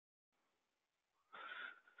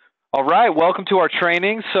All right, welcome to our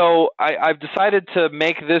training. So I've decided to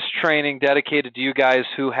make this training dedicated to you guys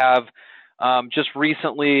who have just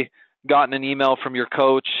recently gotten an email from your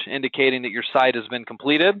coach indicating that your site has been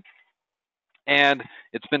completed and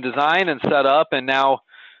it's been designed and set up, and now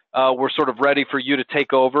we're sort of ready for you to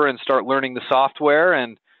take over and start learning the software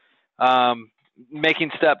and um,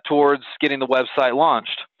 making step towards getting the website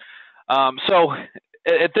launched. So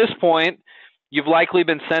at this point, you've likely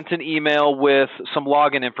been sent an email with some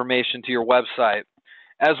login information to your website,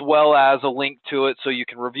 as well as a link to it so you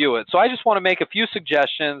can review it. So I just want to make a few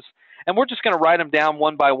suggestions, and we're just going to write them down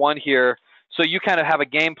one by one here so you kind of have a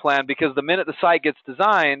game plan, because the minute the site gets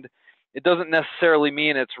designed, it doesn't necessarily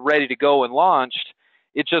mean it's ready to go and launched.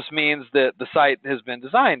 It just means that the site has been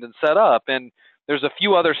designed and set up, and there's a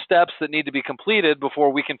few other steps that need to be completed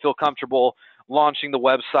before we can feel comfortable launching the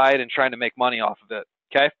website and trying to make money off of it.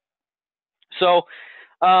 Okay. So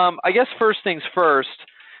I guess first things first,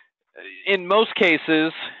 in most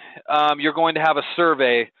cases, you're going to have a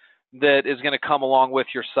survey that is going to come along with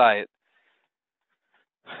your site.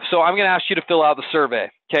 So I'm going to ask you to fill out the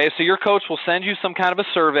survey. Okay. So your coach will send you some kind of a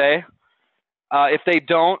survey. If they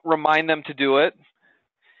don't, remind them to do it.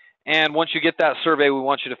 And once you get that survey, we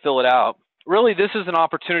want you to fill it out. Really, this is an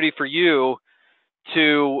opportunity for you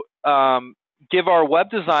to give our web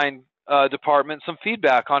design department some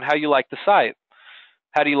feedback on how you like the site.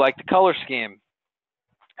 How do you like the color scheme?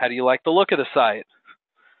 How do you like the look of the site?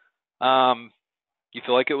 You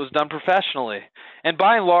feel like it was done professionally? And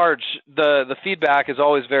by and large, the feedback is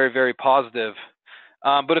always very, very positive.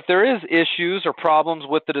 But if there is issues or problems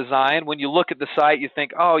with the design, when you look at the site, you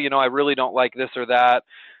think, oh, I really don't like this or that,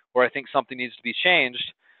 or I think something needs to be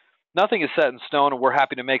changed. Nothing is set in stone, and we're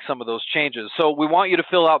happy to make some of those changes. So we want you to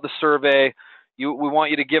fill out the survey. We want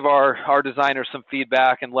you to give our designers some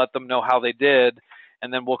feedback and let them know how they did,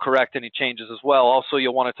 and then we'll correct any changes as well. Also,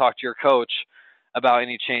 you'll want to talk to your coach about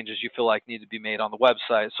any changes you feel like need to be made on the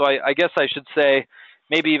website. So I guess I should say,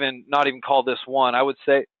 maybe even not even call this one. I would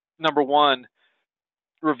say, number one,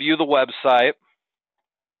 review the website,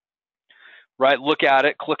 right? Look at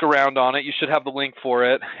it, click around on it. You should have the link for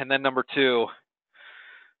it. And then number two,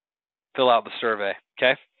 fill out the survey.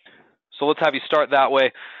 Okay. So let's have you start that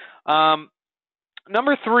way.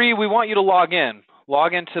 Number three, we want you to log in.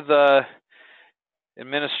 Log into the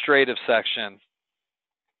administrative section.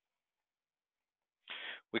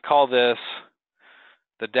 We call this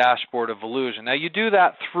the dashboard of Volusion. Now you do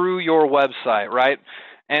that through your website, right?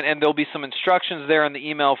 And there'll be some instructions there in the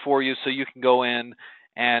email for you so you can go in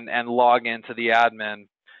and log into the admin.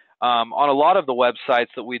 On a lot of the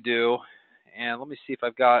websites that we do, and let me see if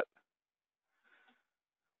I've got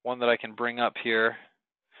one that I can bring up here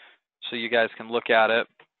so you guys can look at it.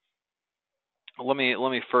 Let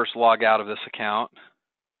me first log out of this account.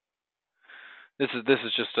 This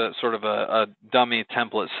is just a sort of a dummy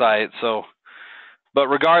template site. So, but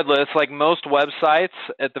regardless, like most websites,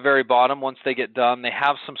 at the very bottom, once they get done, they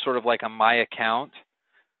have some sort of like a My Account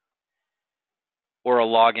or a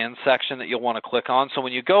login section that you'll want to click on. So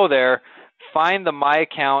when you go there, find the My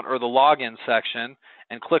Account or the login section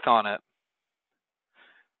and click on it,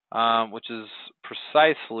 which is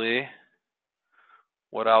precisely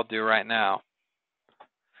what I'll do right now.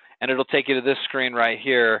 And it'll take you to this screen right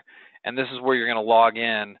here, and this is where you're going to log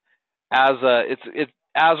in as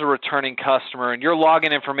a returning customer, and your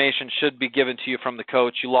login information should be given to you from the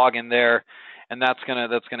coach. You log in there, and that's gonna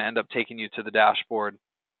end up taking you to the dashboard.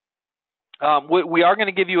 We are going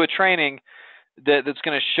to give you a training that's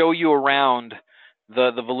going to show you around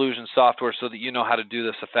the Volusion software so that you know how to do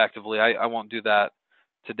this effectively. I won't do that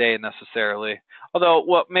today necessarily. Although,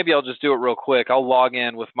 well, maybe I'll just do it real quick. I'll log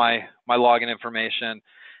in with my login information,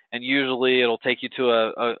 and usually it'll take you to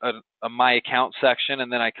a My Account section,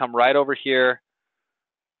 and then I come right over here.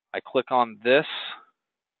 I click on this.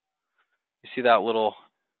 You see that little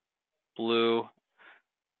blue,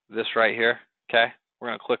 this right here? Okay, we're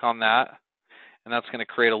going to click on that, and that's going to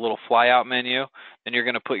create a little flyout menu. Then you're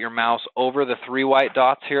going to put your mouse over the three white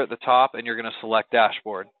dots here at the top, and you're going to select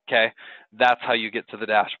dashboard. Okay, that's how you get to the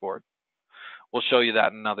dashboard. We'll show you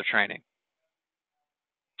that in another training.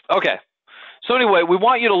 Okay, so anyway, we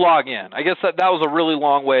want you to log in. I guess that was a really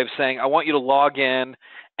long way of saying I want you to log in,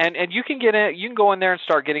 and you can get in. You can go in there and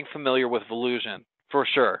start getting familiar with Volusion for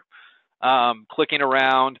sure. Clicking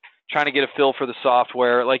around, trying to get a feel for the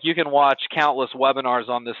software. Like, you can watch countless webinars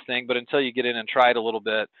on this thing, but until you get in and try it a little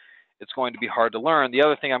bit, it's going to be hard to learn. The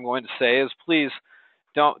other thing I'm going to say is, please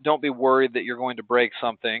don't be worried that you're going to break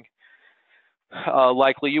something.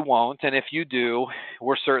 Likely you won't, and if you do,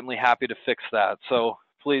 we're certainly happy to fix that. So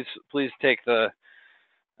please take the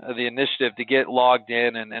initiative to get logged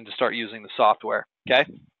in and to start using the software. Okay.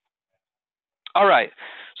 All right.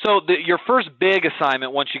 So your first big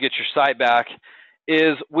assignment once you get your site back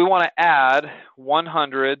is we want to add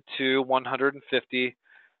 100 to 150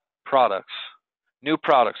 products, new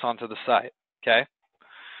products onto the site. Okay.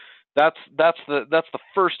 That's the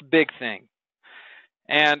first big thing.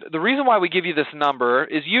 And the reason why we give you this number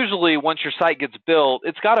is usually once your site gets built,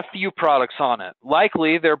 it's got a few products on it.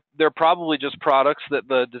 Likely they're probably just products that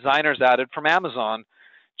the designers added from Amazon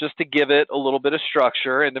just to give it a little bit of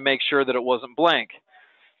structure and to make sure that it wasn't blank.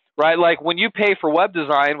 Right? Like when you pay for web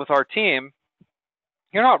design with our team,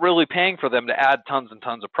 you're not really paying for them to add tons and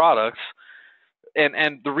tons of products.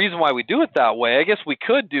 And the reason why we do it that way, I guess we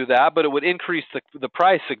could do that, but it would increase the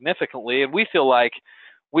price significantly. And we feel like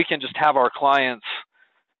we can just have our clients,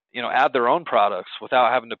 add their own products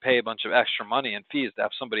without having to pay a bunch of extra money and fees to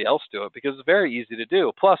have somebody else do it, because it's very easy to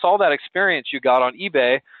do. Plus, all that experience you got on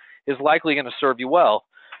eBay is likely going to serve you well,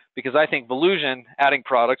 because I think Volusion adding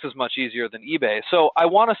products is much easier than eBay. So I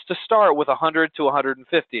want us to start with 100 to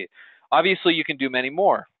 150. Obviously, you can do many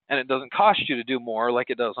more, and it doesn't cost you to do more like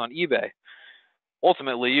it does on eBay.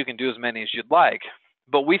 Ultimately, you can do as many as you'd like,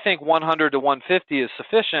 but we think 100 to 150 is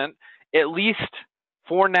sufficient, at least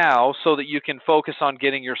for now, so that you can focus on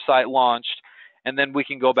getting your site launched, and then we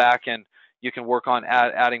can go back and you can work on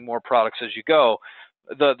adding more products as you go.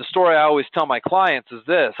 The story I always tell my clients is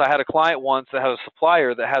this. I had a client once that had a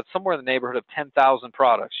supplier that had somewhere in the neighborhood of 10,000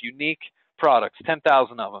 products, unique products,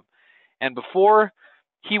 10,000 of them. And before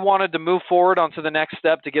he wanted to move forward onto the next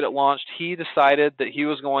step to get it launched, he decided that he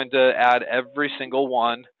was going to add every single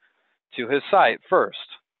one to his site first.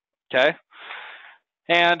 Okay?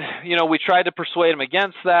 And, we tried to persuade him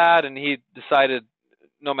against that, and he decided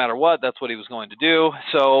no matter what, that's what he was going to do.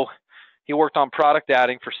 So he worked on product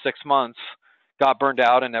adding for 6 months, got burned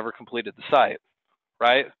out, and never completed the site,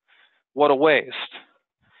 right? What a waste.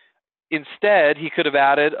 Instead, he could have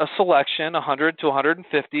added a selection, 100 to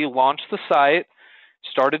 150, launched the site,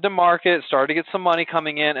 started to market, started to get some money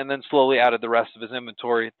coming in, and then slowly added the rest of his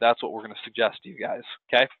inventory. That's what we're going to suggest to you guys,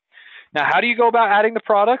 okay? Now, how do you go about adding the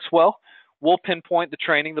products? Well, we'll pinpoint the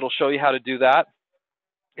training that'll show you how to do that.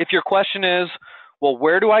 If your question is, well,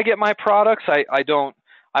 where do I get my products?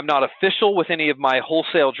 I'm not official with any of my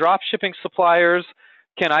wholesale drop shipping suppliers.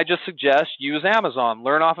 Can I just suggest use Amazon?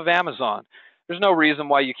 Learn off of Amazon. There's no reason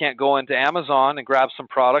why you can't go into Amazon and grab some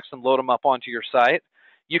products and load them up onto your site.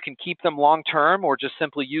 You can keep them long term, or just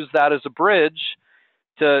simply use that as a bridge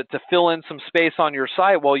to fill in some space on your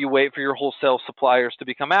site while you wait for your wholesale suppliers to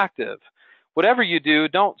become active. Whatever you do,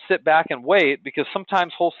 don't sit back and wait, because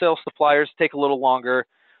sometimes wholesale suppliers take a little longer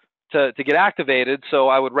to get activated. So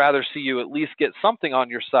I would rather see you at least get something on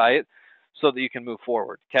your site so that you can move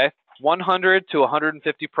forward. Okay, 100 to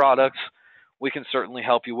 150 products. We can certainly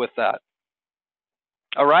help you with that.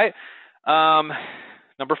 All right.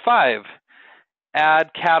 Number 5,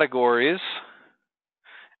 add categories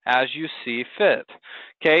as you see fit.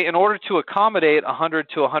 Okay, in order to accommodate 100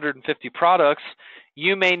 to 150 products,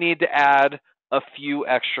 you may need to add a few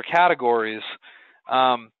extra categories,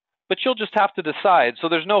 but you'll just have to decide. So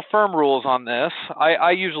there's no firm rules on this.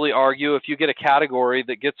 I usually argue if you get a category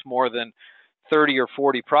that gets more than 30 or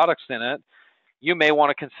 40 products in it, you may want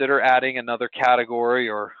to consider adding another category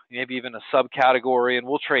or maybe even a subcategory, and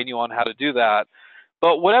we'll train you on how to do that.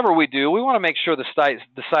 But whatever we do, we want to make sure the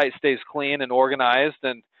site stays clean and organized,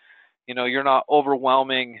 and you're not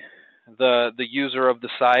overwhelming the user of the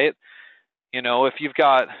site. If you've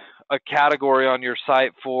got a category on your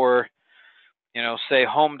site for, say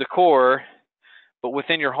home decor, but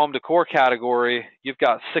within your home decor category, you've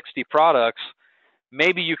got 60 products,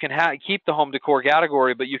 maybe you can keep the home decor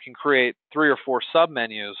category, but you can create 3 or 4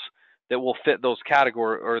 sub-menus that will fit those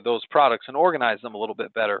category or those products and organize them a little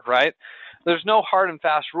bit better, right? There's no hard and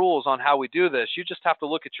fast rules on how we do this. You just have to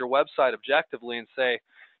look at your website objectively and say,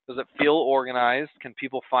 does it feel organized? Can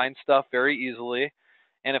people find stuff very easily?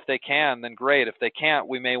 And if they can, then great. If they can't,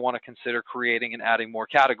 we may want to consider creating and adding more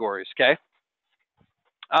categories, okay?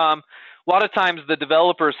 A lot of times the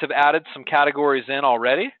developers have added some categories in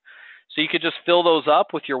already. So you could just fill those up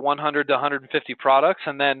with your 100 to 150 products,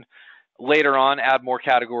 and then later on add more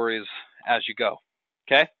categories as you go,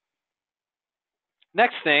 okay?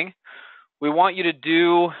 Next thing, we want you to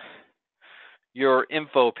do your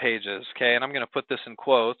info pages, okay? And I'm going to put this in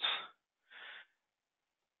quotes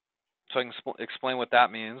so I can explain what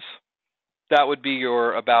that means. That would be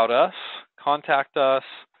your about us, contact us,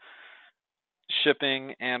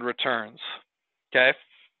 shipping, and returns, okay?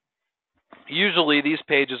 Usually these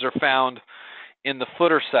pages are found in the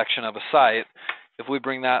footer section of a site. If we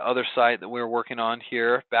bring that other site that we're working on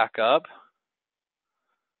here back up,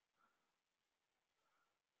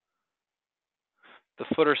 The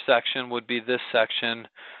footer section would be this section.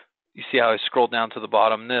 You see how I scrolled down to the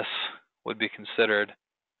bottom? This would be considered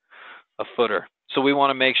a footer. So we want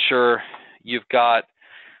to make sure you've got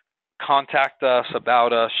contact us,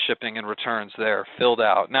 about us, shipping, and returns there filled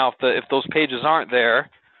out. Now, if those pages aren't there,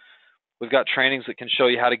 we've got trainings that can show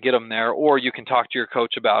you how to get them there, or you can talk to your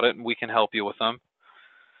coach about it and we can help you with them.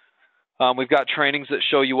 We've got trainings that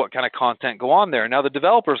show you what kind of content go on there. Now, the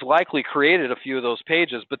developers likely created a few of those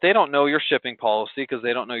pages, but they don't know your shipping policy because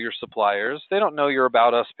they don't know your suppliers. They don't know your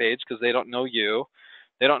About Us page because they don't know you.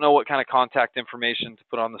 They don't know what kind of contact information to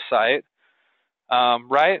put on the site,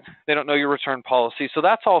 right? They don't know your return policy. So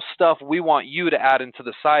that's all stuff we want you to add into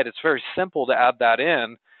the site. It's very simple to add that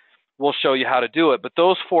in. We'll show you how to do it. But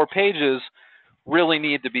those 4 pages really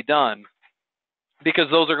need to be done because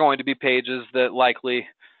those are going to be pages that likely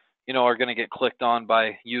are going to get clicked on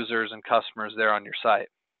by users and customers there on your site.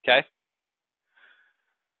 Okay?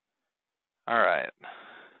 All right. Let's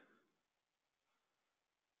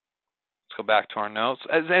go back to our notes.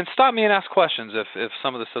 And stop me and ask questions if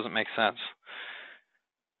some of this doesn't make sense.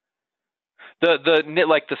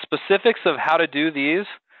 The specifics of how to do these,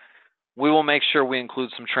 we will make sure we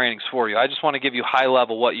include some trainings for you. I just want to give you high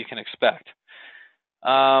level what you can expect.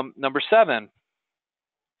 Number 7.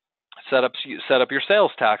 Set up your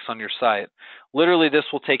sales tax on your site. Literally, this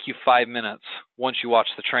will take you 5 minutes once you watch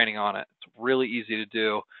the training on it. It's really easy to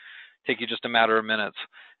do. Take you just a matter of minutes.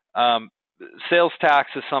 Sales tax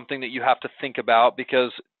is something that you have to think about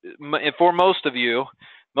because for most of you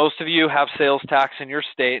have sales tax in your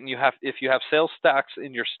state, and if you have sales tax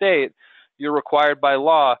in your state, you're required by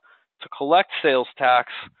law to collect sales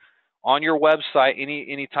tax on your website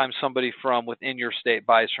anytime somebody from within your state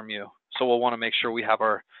buys from you. So we'll want to make sure we have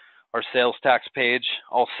our sales tax page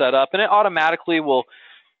all set up, and it automatically will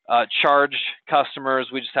charge customers.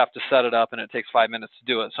 We just have to set it up, and it takes 5 minutes to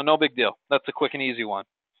do it. So no big deal. That's a quick and easy one.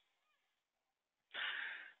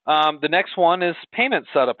 The next one is payment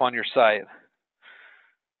setup on your site.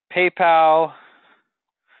 PayPal,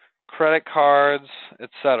 credit cards,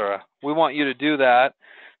 etc. We want you to do that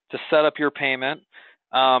to set up your payment.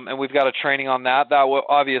 And we've got a training on that. That will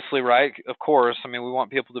obviously, right, of course. I mean, we want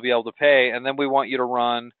people to be able to pay, and then we want you to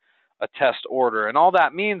run a test order. And all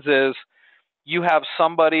that means is you have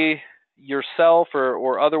somebody, yourself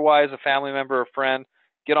or otherwise a family member or friend,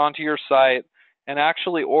 get onto your site and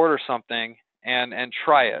actually order something and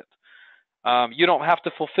try it. You don't have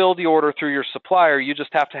to fulfill the order through your supplier. You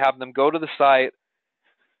just have to have them go to the site,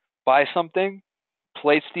 buy something,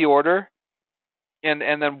 place the order, and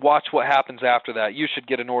then watch what happens after that. You should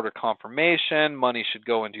get an order confirmation. Money should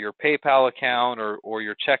go into your PayPal account or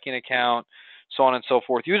your checking account, so on and so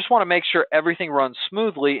forth. You just want to make sure everything runs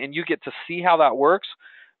smoothly and you get to see how that works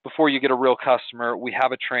before you get a real customer. We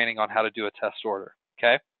have a training on how to do a test order,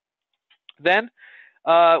 okay? Then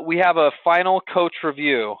we have a final coach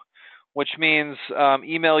review, which means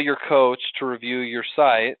email your coach to review your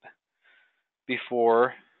site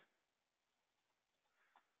before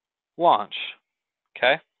launch,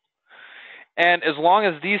 okay? And as long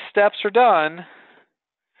as these steps are done,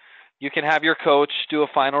 you can have your coach do a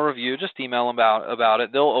final review. Just email them about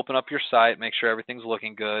it. They'll open up your site, make sure everything's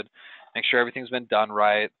looking good, make sure everything's been done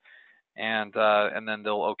right, and then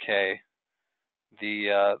they'll okay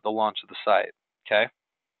the launch of the site. Okay.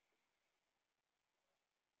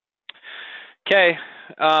 Okay.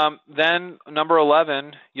 Then number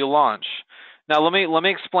 11, you launch. Now let me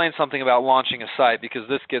explain something about launching a site because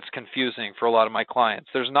this gets confusing for a lot of my clients.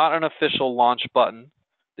 There's not an official launch button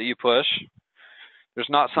that you push. There's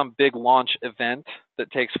not some big launch event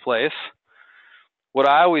that takes place. What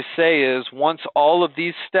I always say is once all of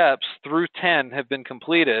these steps through 10 have been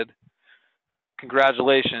completed,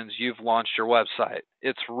 congratulations, you've launched your website.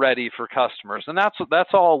 It's ready for customers. And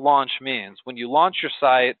that's all launch means. When you launch your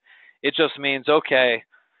site, it just means, okay,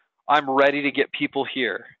 I'm ready to get people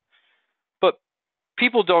here. But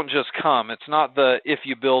people don't just come. It's not the if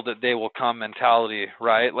you build it, they will come mentality,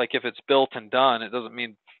 right? Like if it's built and done, it doesn't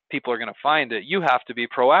mean people are going to find it. You have to be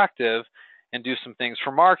proactive and do some things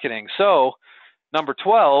for marketing. So number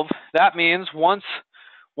 12, that means once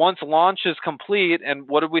launch is complete, and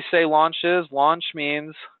what did we say launch is? Launch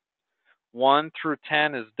means 1 through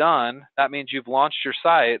 10 is done. That means you've launched your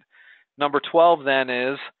site. Number 12 then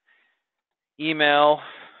is email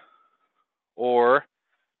or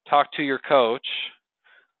talk to your coach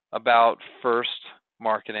about first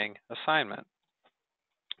marketing assignment.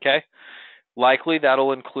 Okay? Likely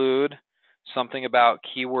that'll include something about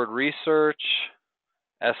keyword research,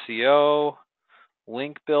 SEO,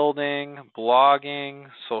 link building, blogging,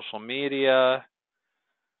 social media,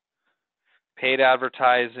 paid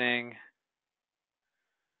advertising,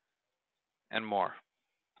 and more.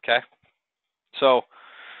 Okay, so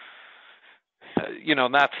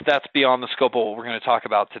that's beyond the scope of what we're going to talk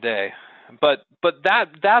about today. But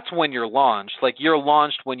that's when you're launched. Like, you're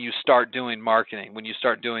launched when you start doing marketing, when you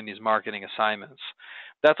start doing these marketing assignments.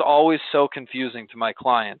 That's always so confusing to my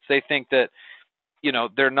clients. They think that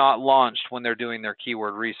they're not launched when they're doing their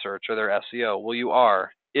keyword research or their SEO. Well, you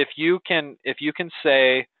are. If you can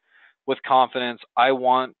say with confidence, I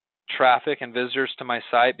want traffic and visitors to my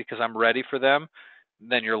site because I'm ready for them,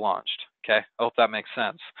 then you're launched. Okay, I hope that makes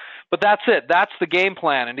sense. But that's it. That's the game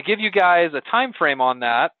plan. And to give you guys a time frame on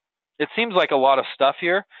that, it seems like a lot of stuff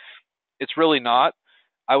here. It's really not.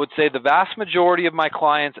 I would say the vast majority of my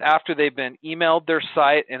clients, after they've been emailed their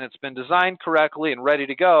site and it's been designed correctly and ready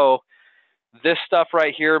to go, this stuff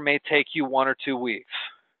right here may take you 1 or 2 weeks.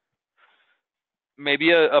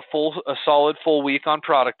 Maybe a solid full week on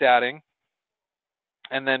product adding,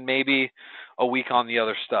 and then maybe a week on the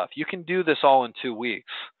other stuff. You can do this all in 2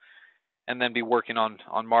 weeks, and then be working on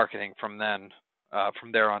marketing from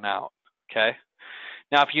there on out. Okay.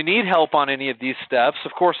 Now, if you need help on any of these steps,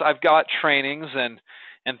 of course, I've got trainings and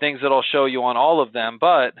things that I'll show you on all of them.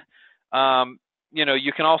 But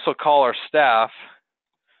you can also call our staff,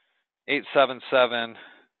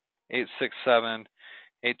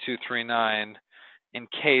 877-867-8239, in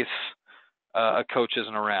case a coach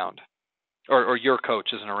isn't around, or your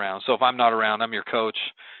coach isn't around. So if I'm not around, I'm your coach,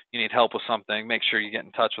 you need help with something, make sure you get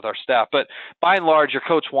in touch with our staff. But by and large, your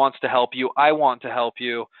coach wants to help you. I want to help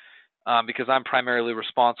you because I'm primarily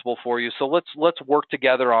responsible for you. So let's work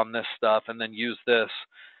together on this stuff, and then use this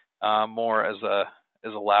more as a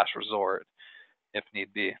last resort if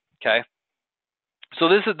need be. Okay. So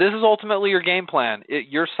this is ultimately your game plan.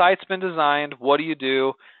 Your site's been designed. What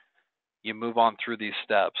do? You move on through these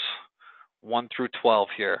steps, 1 through 12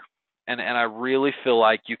 here. And I really feel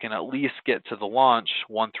like you can at least get to the launch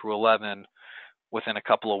 1 through 11 within a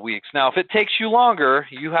couple of weeks. Now, if it takes you longer,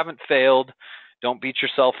 you haven't failed. Don't beat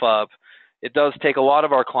yourself up. It does take a lot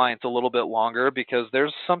of our clients a little bit longer because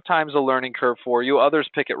there's sometimes a learning curve for you. Others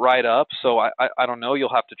pick it right up. So I don't know.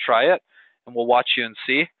 You'll have to try it, and we'll watch you and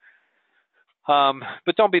see.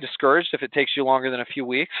 But don't be discouraged if it takes you longer than a few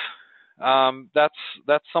weeks.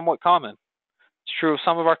 That's somewhat common. It's true of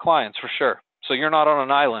some of our clients for sure. So you're not on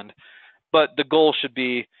an island, but the goal should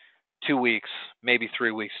be 2 weeks, maybe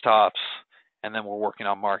 3 weeks tops, and then we're working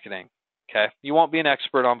on marketing. Okay. You won't be an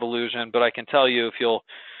expert on Volusion, but I can tell you, if you'll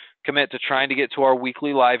commit to trying to get to our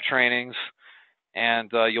weekly live trainings,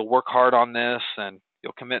 and you'll work hard on this, and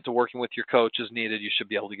you'll commit to working with your coach as needed, you should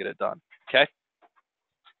be able to get it done. Okay.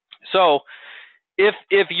 So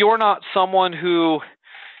if you're not someone who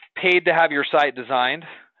paid to have your site designed,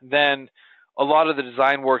 then a lot of the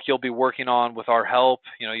design work you'll be working on with our help.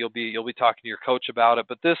 You'll be talking to your coach about it.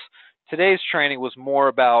 But today's training was more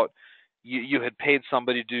about you had paid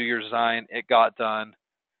somebody to do your design. It got done.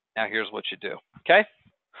 Now here's what you do. Okay.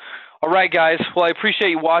 All right, guys. Well, I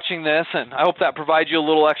appreciate you watching this, and I hope that provides you a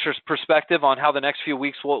little extra perspective on how the next few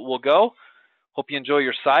weeks will go. Hope you enjoy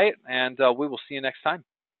your site, and we will see you next time.